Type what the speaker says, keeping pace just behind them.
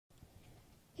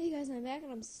Hey guys, I'm back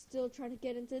and I'm still trying to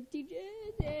get into TJ,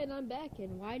 and I'm back.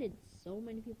 And why did so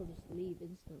many people just leave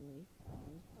instantly?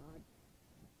 Oh God.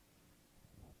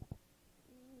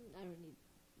 I don't need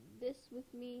this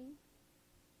with me.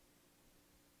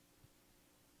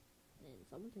 And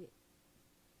someone took it.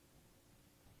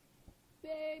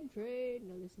 Fame train.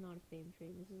 No, this is not a fame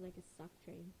train. This is like a suck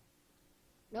train.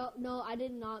 No, I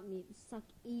did not mean suck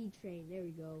E train. There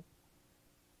we go.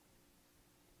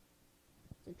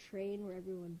 It's a train where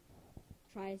everyone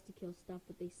tries to kill stuff,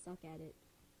 but they suck at it.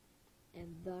 And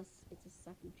thus, it's a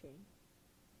sucky train.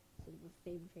 Instead of a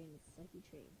fame train, it's a sucky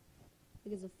train.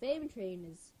 Because a fame train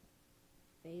is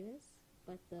famous,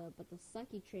 but the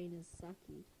sucky train is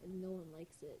sucky, and no one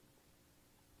likes it.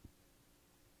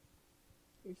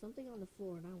 There's something on the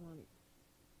floor, and I want it.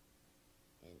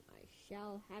 And I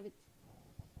shall have it,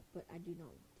 but I do not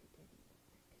want it anymore,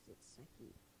 because it's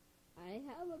sucky. I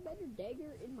have a better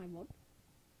dagger in my mod.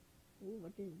 Ooh,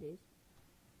 what is this?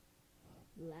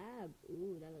 Lab.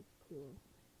 Ooh, that looks cool.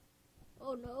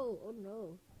 Oh no, oh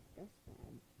no. That's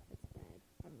bad. That's bad.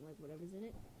 I don't like whatever's in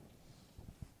it.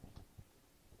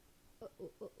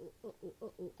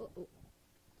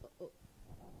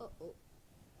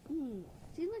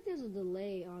 Seems like there's a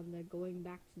delay on the going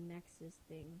back to Nexus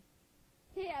thing.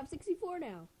 Hey, I'm 64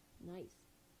 now. Nice.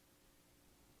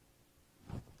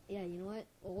 Yeah, you know what?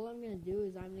 All I'm gonna do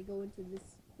is I'm gonna go into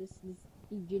this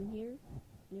region here,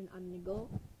 and then I'm gonna go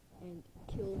and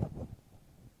kill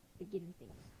beginner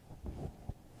things.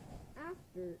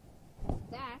 After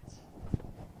that,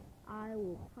 I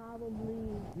will probably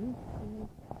loot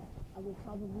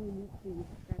these.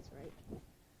 That's right.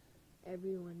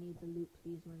 Everyone needs a loot,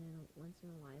 please, once in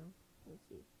a while. Let's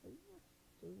see. Are you not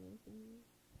doing anything?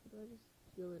 Or do I just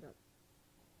heal it up?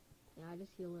 Yeah, I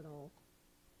just heal it all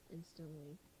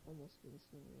instantly, almost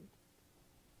instantly.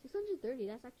 630.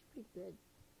 That's actually pretty good.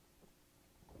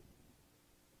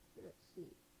 Let's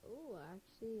see. Oh,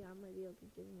 actually, I might be able to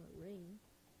give him a ring.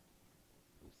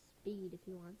 Speed if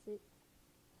he wants it.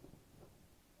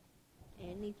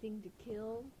 Anything to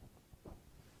kill.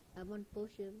 I want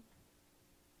potion.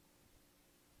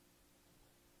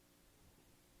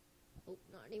 Oh,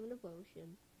 not even a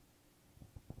potion.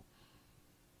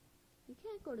 You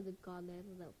can't go to the Godland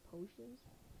without potions.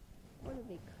 What are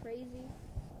they, crazy?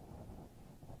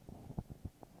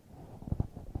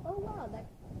 Oh wow,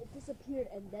 it disappeared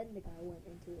and then the guy went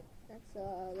into it. That's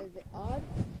a little bit odd.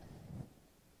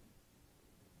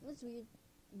 Let's read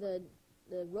the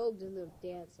rogue does a little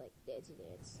dance, like dancey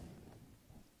dance.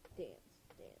 Dance.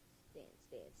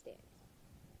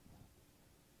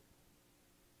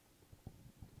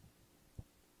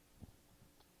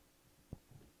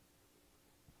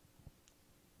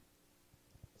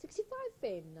 65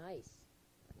 fame, nice.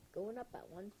 Going up at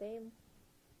 1 fame.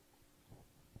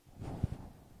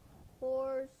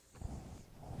 Horse.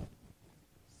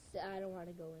 I don't want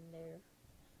to go in there.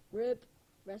 RIP.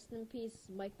 Rest in peace,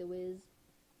 Mike the Wiz.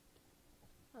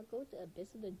 I'll go to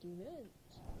Abyss of the Demons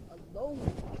alone.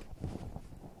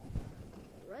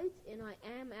 Right? And I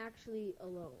am actually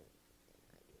alone.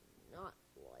 I do not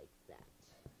like that.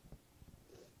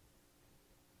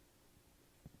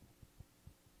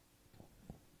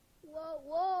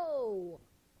 Whoa!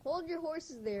 Hold your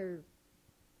horses there.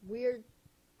 Weird,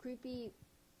 creepy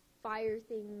fire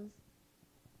things.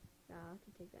 I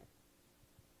can take that.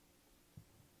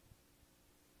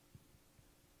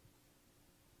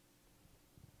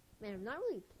 Man, I'm not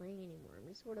really playing anymore. I'm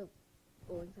just sort of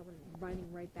going somewhere and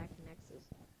running right back to Nexus.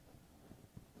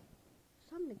 It's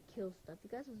time to kill stuff. You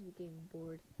guys must be getting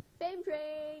bored. Fame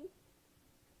train!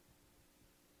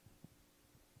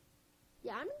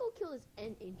 Yeah, I'm gonna go kill this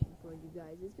end ancient for you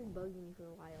guys. It's been bugging me for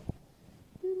a while.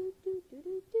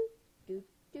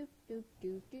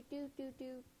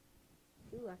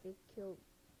 Ooh, I could kill.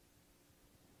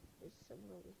 There's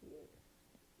someone over here.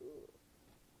 Ooh.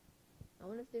 I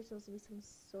wonder if there's supposed to be some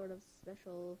sort of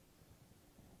special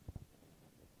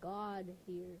god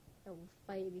here that will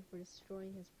fight me for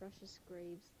destroying his precious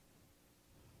graves.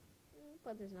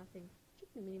 But there's nothing. Check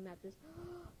the minimap. There's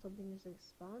something just like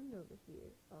spawned over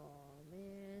here. Oh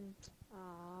man.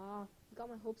 Got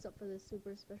my hopes up for this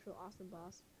super special awesome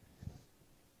boss.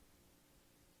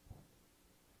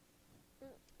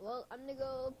 Well, I'm gonna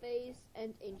go face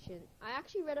End Ancient. I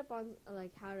actually read up on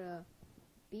like how to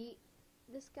beat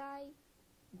this guy.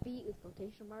 Beat with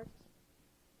quotation marks,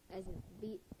 as in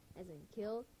beat, as in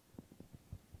kill.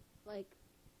 Like,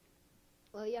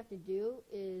 all you have to do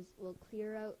is,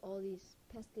 clear out all these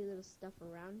pesky little stuff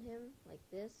around him, like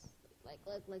this,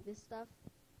 like this stuff,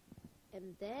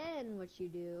 and then what you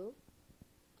do,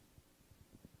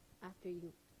 after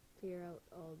you clear out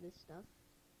all this stuff,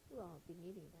 well, I'll be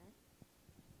needing that,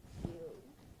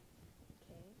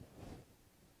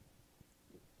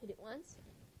 once.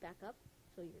 Back up.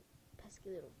 So your pesky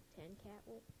little tan cat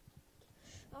will.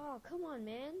 Oh, come on,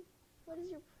 man. What is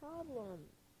your problem?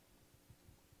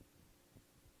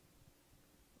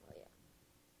 Oh, yeah.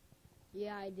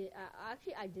 Yeah, I did.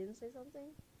 Actually, I didn't say something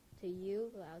to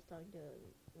you, but I was talking to,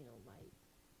 my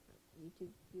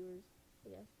YouTube viewers, I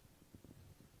guess.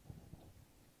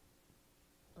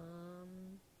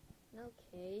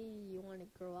 Okay, you want to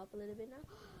grow up a little bit now?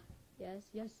 Yes,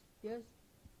 yes, yes.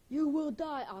 You will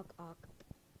die. Ock, ock.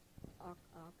 Ock,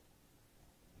 ock.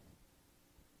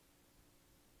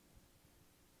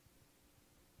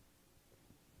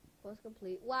 Quest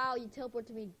complete. Wow, you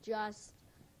teleported me just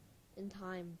in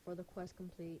time for the quest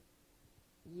complete.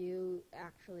 You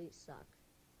actually suck.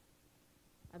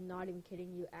 I'm not even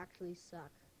kidding. You actually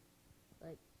suck.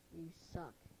 Like, you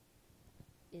suck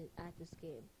at this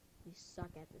game. You suck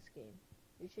at this game.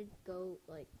 You should go,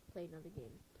 like, play another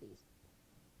game, please.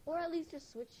 Or at least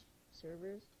just switch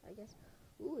servers, I guess.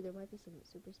 Ooh, there might be some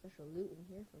super special loot in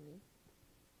here for me.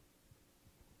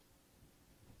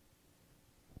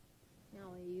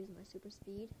 Now I use my super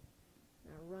speed.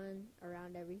 And I run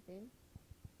around everything.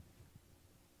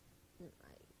 And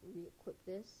I re-equip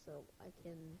this so I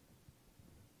can...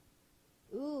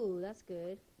 Ooh, that's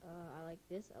good. I like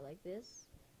this, I like this.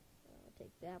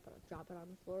 Take that, but I'll drop it on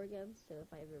the floor again, so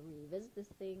if I ever revisit this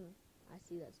thing, I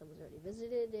see that someone's already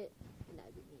visited it, and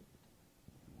that'd be me.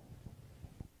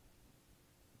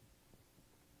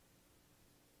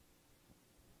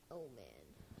 Oh man.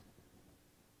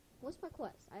 What's my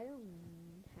quest?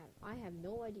 I have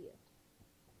no idea.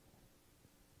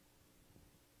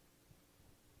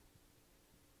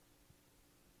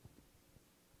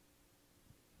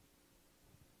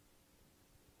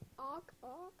 Ock,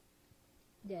 ock.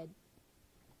 Dead.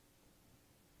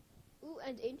 Ooh,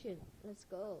 and ancient. Let's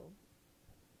go.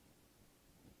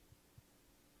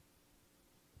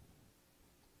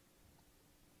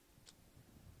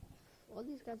 All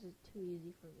these guys are too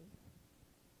easy for me.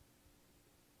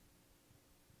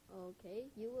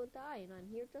 Okay, you will die, and I'm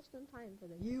here just in time for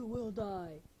the you will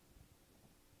die.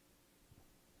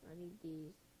 I need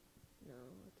these. No,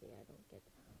 okay, I don't get.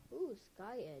 Ooh,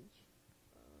 sky edge.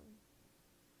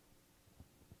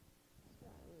 So I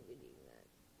won't be needing that.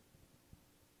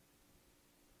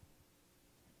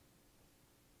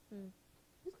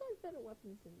 This guy's better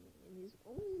weapons than me, and he's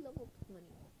only level 20.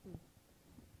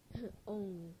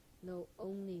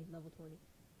 Only level 20.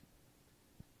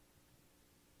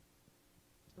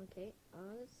 Okay,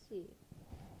 let's see.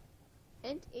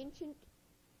 Ancient,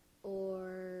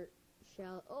 or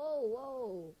shall... Oh,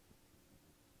 whoa!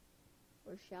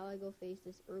 Or shall I go face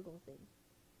this Urgle thing?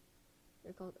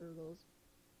 They're called Urgles.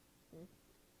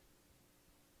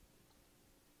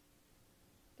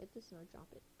 Get this and I'll drop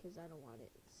it, because I don't want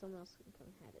it. Someone else can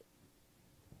come have it.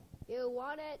 You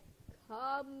want it?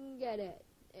 Come get it.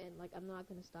 And, like, I'm not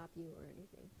gonna stop you or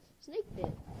anything. Snake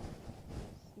bit.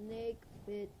 Snake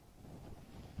bit.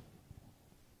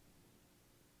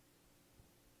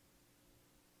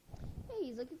 Hey,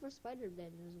 he's looking for spider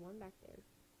then. There's one back there.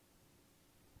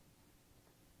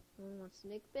 Someone wants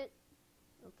snake bit?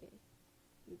 Okay.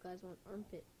 You guys want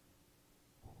armpit.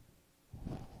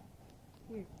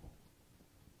 Here.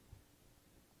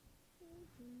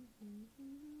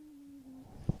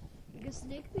 Because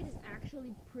snake bit is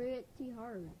actually pretty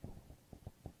hard.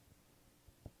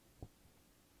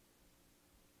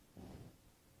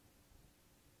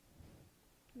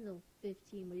 He's level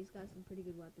 15, but he's got some pretty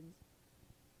good weapons.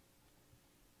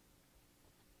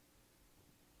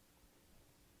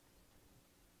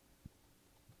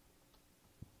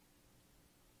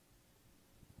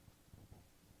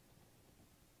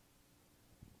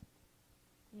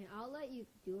 Yeah, I'll let you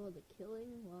do all the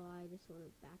killing while I just sort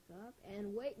of back up.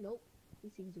 And wait, nope.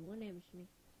 These things do 1 damage to me.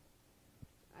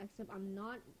 Except I'm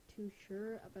not too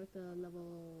sure about the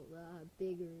level,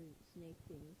 bigger snake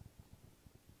things.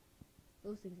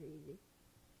 Those things are easy.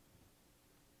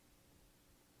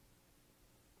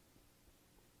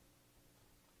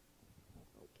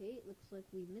 Okay, it looks like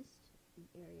we missed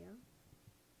the area.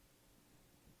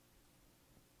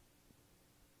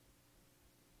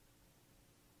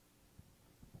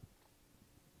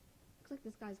 Looks like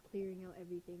this guy's clearing out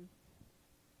everything.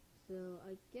 So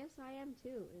I guess I am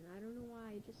too, and I don't know why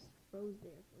I just froze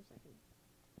there for a second.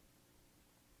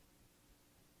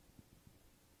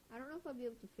 I don't know if I'll be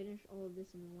able to finish all of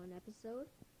this in one episode.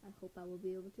 I hope I will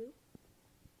be able to.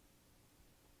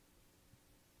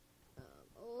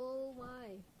 Oh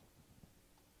my.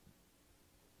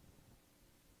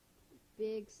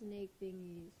 Big snake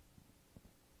thingies.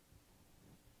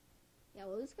 Yeah,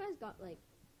 well this guy's got like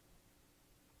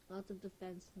lots of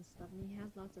defense and stuff, and he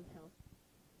has lots of health.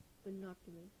 But not to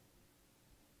me.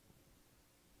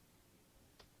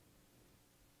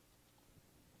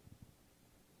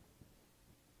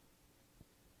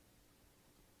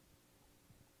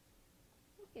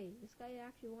 Okay, this guy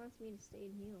actually wants me to stay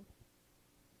and heal.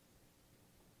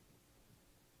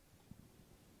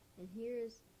 And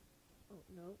here's... Oh,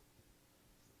 no.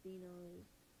 Steno.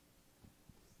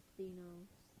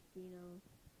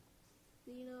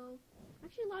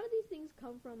 Actually, a lot of these things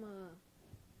come from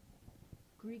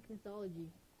Greek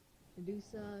mythology.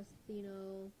 Medusa,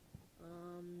 Steno,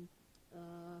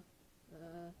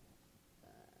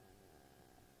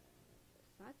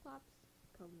 Cyclops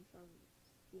come from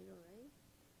Steno, right?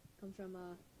 Comes from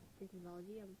Greek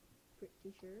mythology, I'm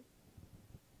pretty sure.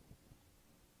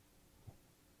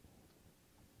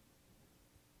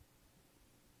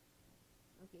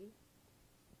 Okay.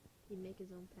 He'd make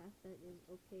his own path, that is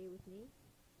okay with me.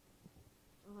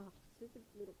 Oh, stupid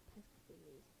little pest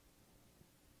thingies.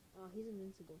 Oh, he's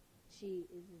invincible. She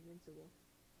is invincible.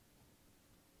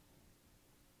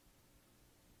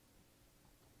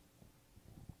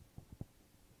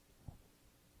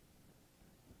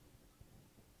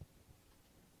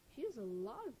 She does a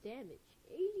lot of damage.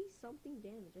 80 something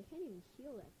damage. I can't even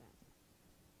heal that fast.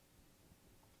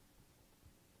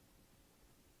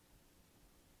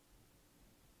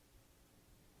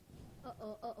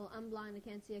 Uh-oh, I'm blind. I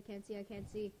can't see.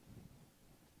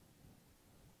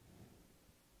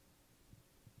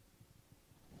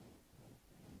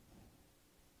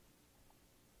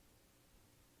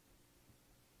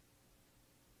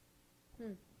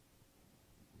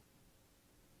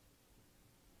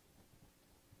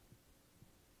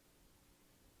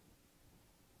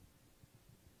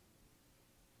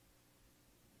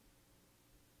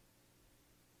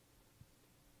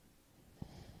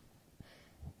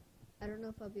 I don't know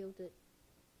if I'll be able to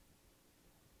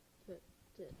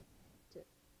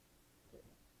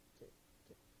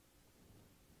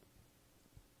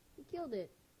He killed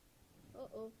it.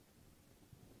 Uh-oh.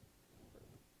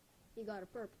 He got a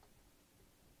perp.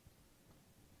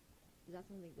 Is that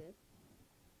something good?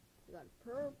 He got a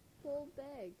purple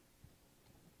bag.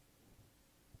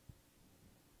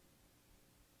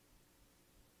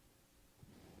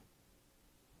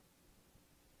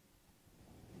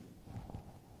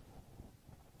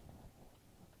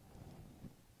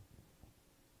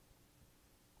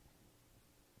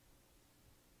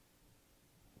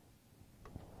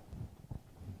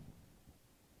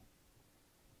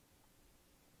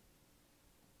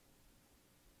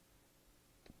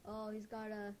 Oh, he's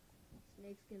got a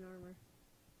snakeskin armor.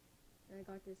 And I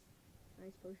got this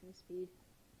nice potion of speed.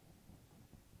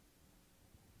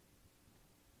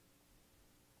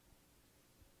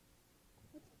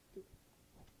 What's it do?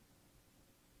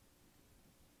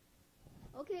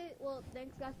 Okay, well,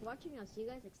 thanks guys for watching. I'll see you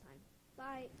guys next time.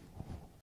 Bye.